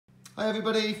Hi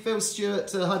everybody, Phil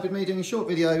Stewart, Hybrid Me, doing a short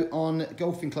video on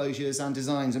golf enclosures and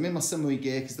designs. I'm in my summery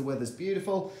gear because the weather's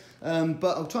beautiful,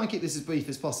 but I'll try and keep this as brief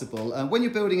as possible. When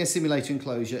you're building a simulator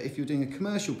enclosure, if you're doing a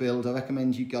commercial build, I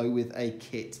recommend you go with a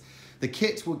kit. The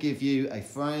kit will give you a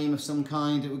frame of some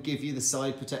kind, it will give you the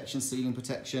side protection, ceiling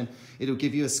protection, it'll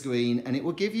give you a screen, and it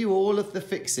will give you all of the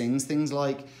fixings, things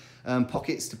like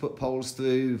pockets to put poles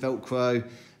through, Velcro,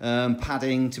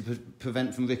 padding to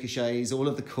prevent from ricochets, all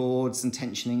of the cords and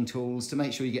tensioning tools to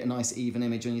make sure you get a nice even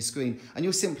image on your screen, and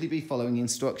you'll simply be following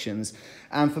instructions.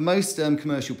 And for most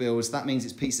commercial builds, that means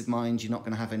it's peace of mind, you're not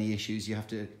going to have any issues you have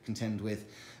to contend with,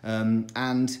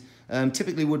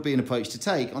 typically would be an approach to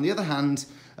take. On the other hand,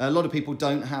 a lot of people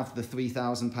don't have the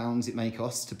 £3,000 it may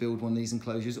cost to build one of these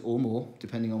enclosures, or more,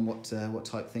 depending on what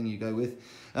type thing you go with.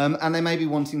 And they may be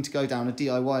wanting to go down a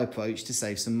DIY approach to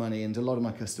save some money, and a lot of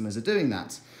my customers are doing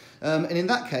that. And in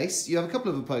that case, you have a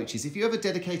couple of approaches. If you have a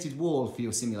dedicated wall for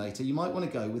your simulator, you might want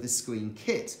to go with a screen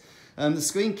kit. The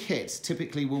screen kit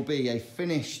typically will be a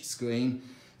finished screen,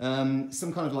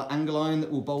 some kind of like angle iron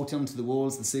that will bolt onto the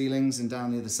walls, the ceilings, and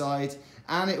down the other side.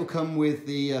 And it will come with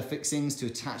the fixings to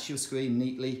attach your screen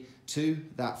neatly to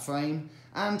that frame,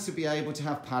 and to be able to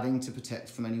have padding to protect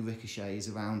from any ricochets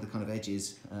around the kind of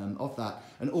edges of that.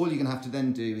 And all you're going to have to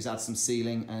then do is add some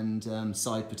ceiling and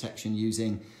side protection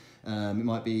using, it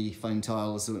might be foam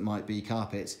tiles or it might be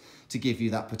carpet, to give you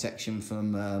that protection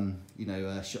from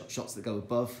shots that go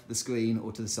above the screen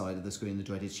or to the side of the screen, the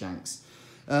dreaded shanks.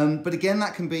 But again,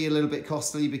 that can be a little bit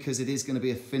costly because it is going to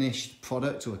be a finished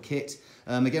product or a kit.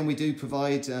 Again, we do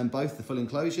provide both the full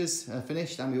enclosures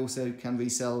finished, and we also can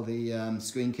resell the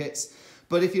screen kits.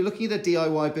 But if you're looking at a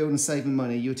DIY build and saving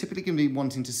money, you're typically going to be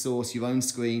wanting to source your own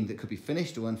screen that could be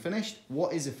finished or unfinished.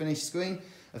 What is a finished screen?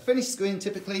 A finished screen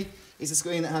typically is a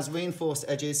screen that has reinforced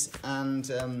edges and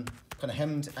kind of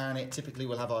hemmed, and it typically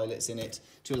will have eyelets in it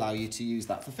to allow you to use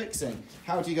that for fixing.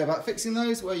 How do you go about fixing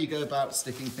those? Well, you go about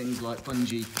sticking things like ball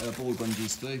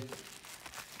bungees through,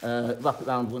 wrap it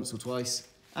around once or twice,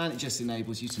 and it just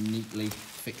enables you to neatly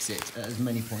fix it at as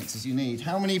many points as you need.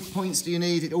 How many points do you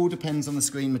need? It all depends on the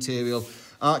screen material.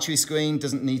 Archery screen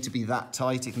doesn't need to be that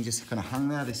tight, it can just kind of hang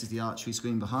there. This is the archery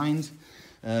screen behind.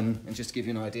 And just to give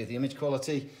you an idea of the image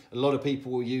quality, a lot of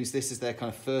people will use this as their kind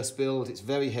of first build. It's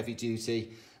very heavy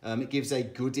duty. It gives a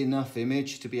good enough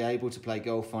image to be able to play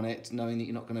golf on it, knowing that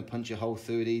you're not going to punch a hole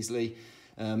through it easily,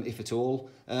 if at all.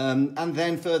 And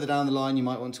then further down the line, you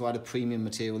might want to add a premium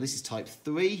material. This is type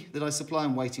 3 that I supply.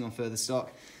 I'm waiting on further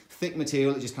stock. Thick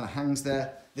material, it just kind of hangs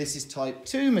there. This is type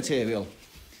 2 material,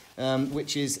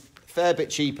 which is a fair bit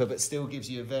cheaper, but still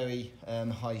gives you a very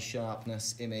high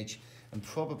sharpness image, and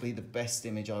probably the best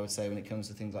image, I would say, when it comes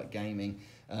to things like gaming,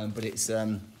 but it's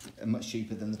much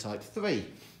cheaper than the type 3.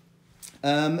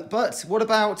 But what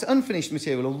about unfinished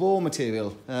material or raw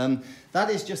material? That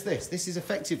is just this. This is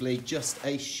effectively just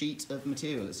a sheet of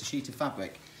material. It's a sheet of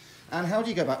fabric. And how do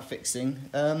you go about fixing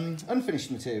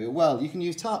unfinished material? Well, you can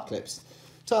use tarp clips.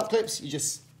 Tarp clips, you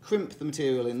just crimp the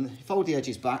material in, fold the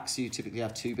edges back, so you typically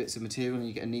have 2 bits of material and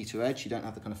you get a neater edge. You don't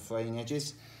have the kind of fraying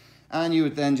edges. And you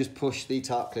would then just push the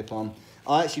tarp clip on.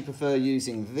 I actually prefer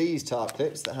using these tarp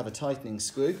clips that have a tightening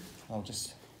screw. I'll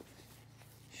just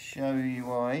show you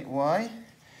why.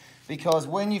 Because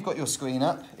when you've got your screen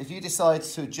up, if you decide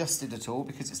to adjust it at all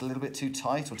because it's a little bit too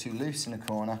tight or too loose in a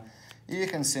corner, you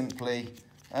can simply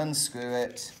unscrew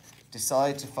it,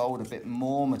 decide to fold a bit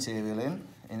more material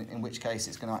in which case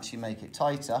it's going to actually make it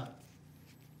tighter,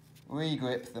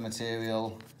 re-grip the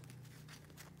material.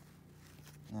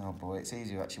 Oh boy, it's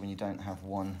easier actually when you don't have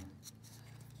one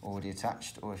already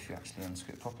attached, or if you actually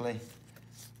unscrew it properly.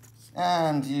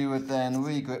 And you would then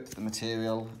re-grip the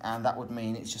material, and that would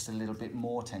mean it's just a little bit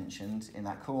more tensioned in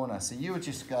that corner. So you would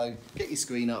just go, get your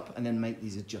screen up, and then make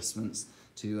these adjustments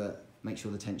to make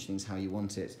sure the tensioning is how you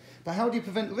want it. But how do you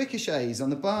prevent ricochets on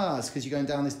the bars? Because you're going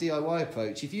down this DIY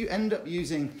approach. If you end up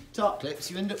using tarp clips,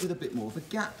 you end up with a bit more of a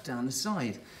gap down the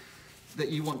side that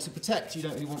you want to protect. You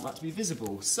don't really want that to be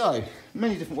visible. So,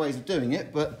 many different ways of doing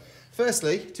it, but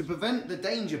firstly, to prevent the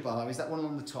danger bar is that one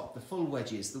on the top, the full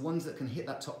wedges, the ones that can hit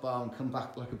that top bar and come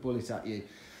back like a bullet at you.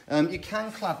 You can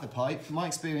clad the pipe. My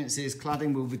experience is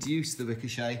cladding will reduce the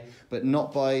ricochet, but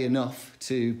not by enough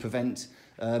to prevent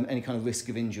any kind of risk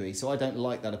of injury. So I don't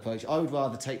like that approach. I would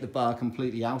rather take the bar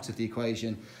completely out of the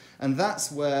equation. And that's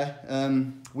where,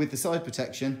 with the side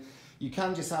protection, you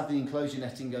can just have the enclosure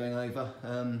netting going over.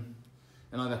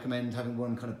 And I recommend having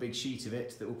one kind of big sheet of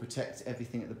it that will protect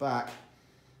everything at the back.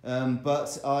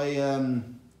 But I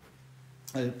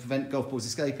prevent golf balls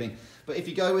escaping. But if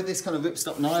you go with this kind of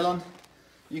ripstop nylon,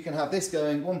 you can have this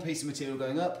going, one piece of material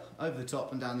going up, over the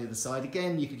top and down the other side.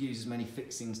 Again, you could use as many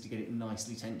fixings to get it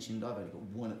nicely tensioned. I've only got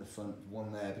one at the front,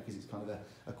 one there, because it's kind of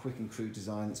a quick and crude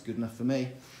design that's good enough for me.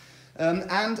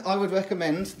 And I would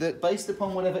recommend that based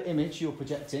upon whatever image you're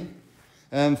projecting,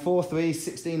 4:3,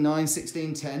 16:9,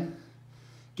 16:10,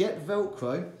 get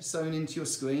Velcro sewn into your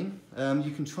screen.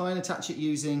 You can try and attach it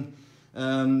using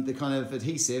the kind of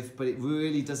adhesive, but it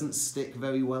really doesn't stick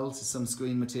very well to some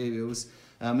screen materials.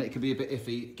 It can be a bit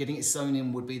iffy. Getting it sewn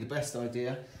in would be the best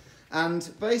idea. And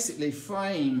basically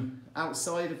frame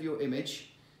outside of your image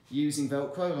using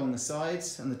Velcro along the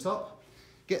sides and the top.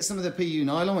 Get some of the PU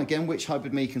nylon, again, which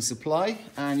Hybrid Me can supply,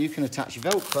 and you can attach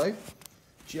Velcro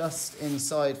just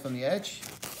inside from the edge.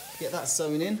 Get that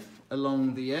sewn in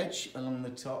along the edge, along the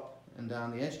top and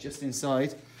down the edge, just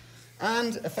inside.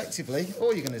 And effectively,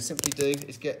 all you're going to simply do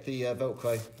is get the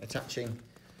Velcro attaching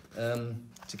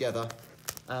together.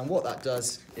 And what that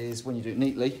does is, when you do it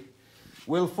neatly,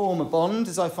 will form a bond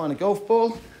as I find a golf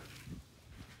ball.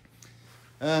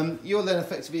 You'll then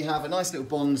effectively have a nice little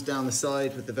bond down the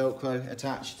side with the Velcro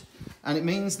attached. And it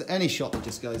means that any shot that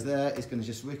just goes there is going to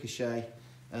just ricochet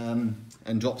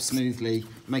and drop smoothly,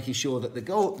 making sure that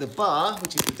the bar,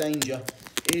 which is the danger,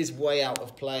 is way out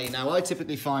of play. Now, I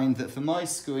typically find that for my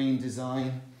screen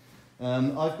design,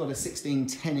 I've got a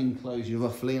 16:10 enclosure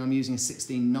roughly, and I'm using a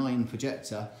 16:9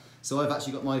 projector. So I've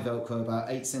actually got my Velcro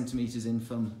about 8 centimetres in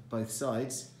from both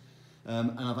sides,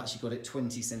 and I've actually got it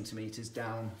 20 centimetres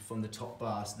down from the top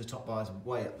bar, so the top bar is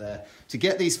way up there. To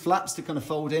get these flaps to kind of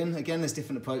fold in, again, there's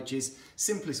different approaches.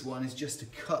 Simplest one is just to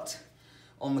cut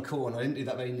on the corner. I didn't do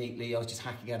that very neatly, I was just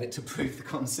hacking at it to prove the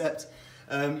concept.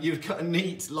 You would cut a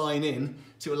neat line in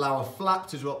to allow a flap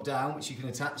to drop down, which you can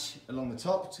attach along the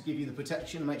top to give you the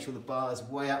protection and make sure the bar is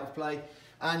way out of play.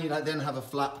 And you then have a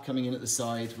flap coming in at the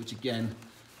side, which again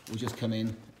will just come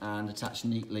in and attach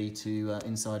neatly to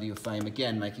inside of your frame,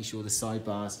 again making sure the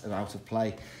sidebars are out of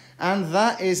play. And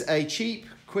that is a cheap,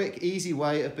 quick, easy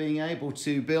way of being able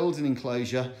to build an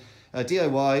enclosure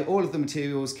DIY. All of the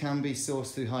materials can be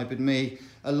sourced through Hybrid Me,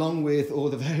 along with all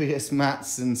the various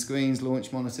mats and screens,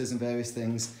 launch monitors and various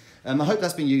things. I hope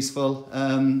that's been useful.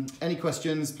 Any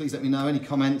questions, please let me know. Any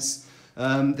comments?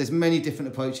 There's many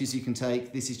different approaches you can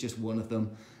take. This is just one of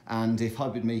them. And if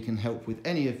Hybrid Me can help with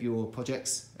any of your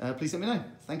projects, please let me know.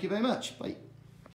 Thank you very much. Bye.